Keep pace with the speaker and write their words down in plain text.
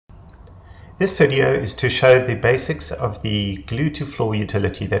This video is to show the basics of the glue to floor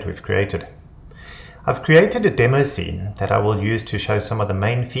utility that we've created. I've created a demo scene that I will use to show some of the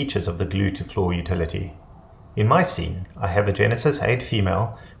main features of the glue to floor utility. In my scene, I have a Genesis 8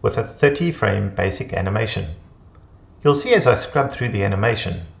 female with a 30 frame basic animation. You'll see as I scrub through the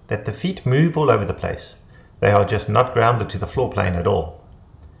animation that the feet move all over the place. They are just not grounded to the floor plane at all.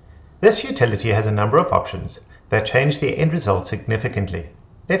 This utility has a number of options that change the end result significantly.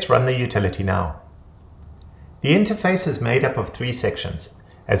 Let's run the utility now. The interface is made up of 3 sections,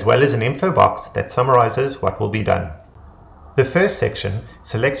 as well as an info box that summarizes what will be done. The first section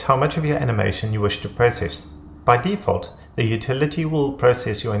selects how much of your animation you wish to process. By default, the utility will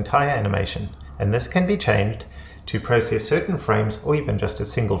process your entire animation, and this can be changed to process certain frames or even just a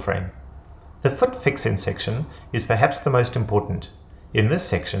single frame. The foot fixin section is perhaps the most important. In this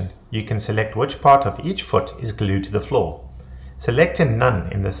section, you can select which part of each foot is glued to the floor. Selecting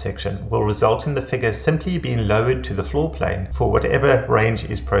none in this section will result in the figure simply being lowered to the floor plane for whatever range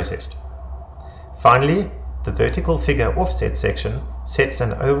is processed. Finally, the vertical figure offset section sets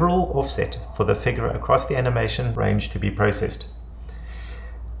an overall offset for the figure across the animation range to be processed.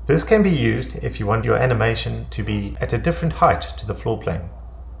 This can be used if you want your animation to be at a different height to the floor plane.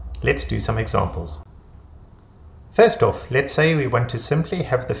 Let's do some examples. First off, let's say we want to simply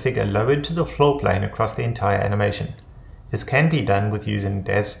have the figure lowered to the floor plane across the entire animation. This can be done with using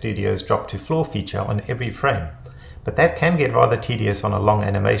DAZ Studio's drop to floor feature on every frame, but that can get rather tedious on a long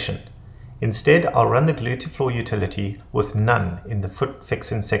animation. Instead, I'll run the glue to floor utility with none in the foot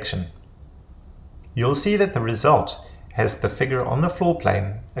fixin section. You'll see that the result has the figure on the floor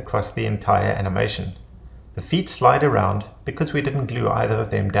plane across the entire animation. The feet slide around because we didn't glue either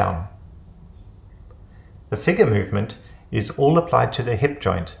of them down. The figure movement is all applied to the hip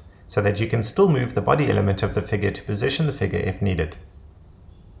joint, so that you can still move the body element of the figure to position the figure if needed.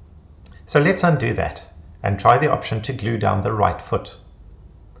 So let's undo that and try the option to glue down the right foot.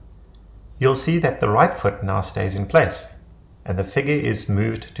 You'll see that the right foot now stays in place and the figure is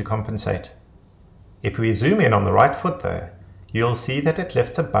moved to compensate. If we zoom in on the right foot though, you'll see that it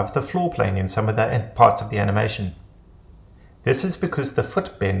lifts above the floor plane in some of the parts of the animation. This is because the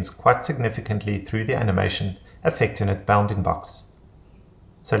foot bends quite significantly through the animation, affecting its bounding box.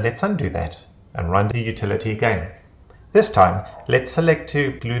 So let's undo that and run the utility again. This time, let's select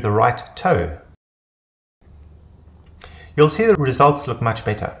to glue the right toe. You'll see the results look much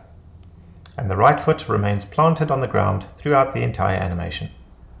better, and the right foot remains planted on the ground throughout the entire animation.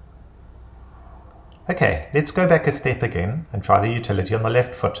 Okay, let's go back a step again and try the utility on the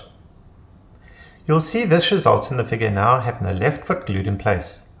left foot. You'll see this results in the figure now having the left foot glued in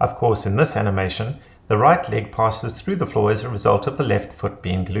place. Of course, in this animation, the right leg passes through the floor as a result of the left foot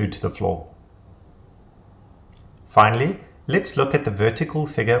being glued to the floor. Finally, let's look at the vertical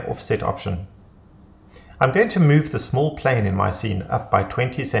figure offset option. I'm going to move the small plane in my scene up by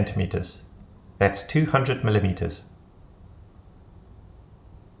 20 centimeters. That's 200 millimeters.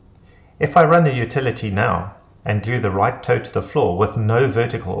 If I run the utility now and glue the right toe to the floor with no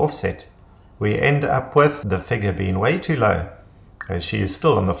vertical offset, we end up with the figure being way too low, as she is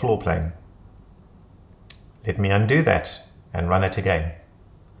still on the floor plane. Let me undo that and run it again.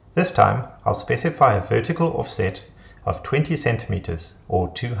 This time I'll specify a vertical offset of 20 centimeters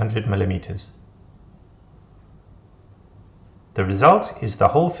or 200 millimeters. The result is the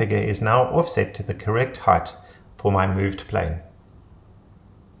whole figure is now offset to the correct height for my moved plane.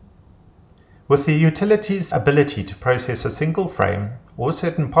 With the utility's ability to process a single frame or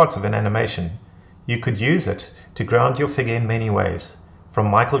certain parts of an animation, you could use it to ground your figure in many ways, from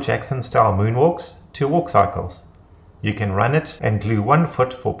Michael Jackson style moonwalks to walk cycles. You can run it and glue one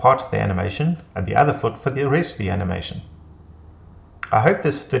foot for part of the animation and the other foot for the rest of the animation. I hope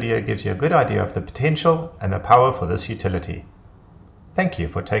this video gives you a good idea of the potential and the power for this utility. Thank you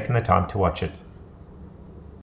for taking the time to watch it.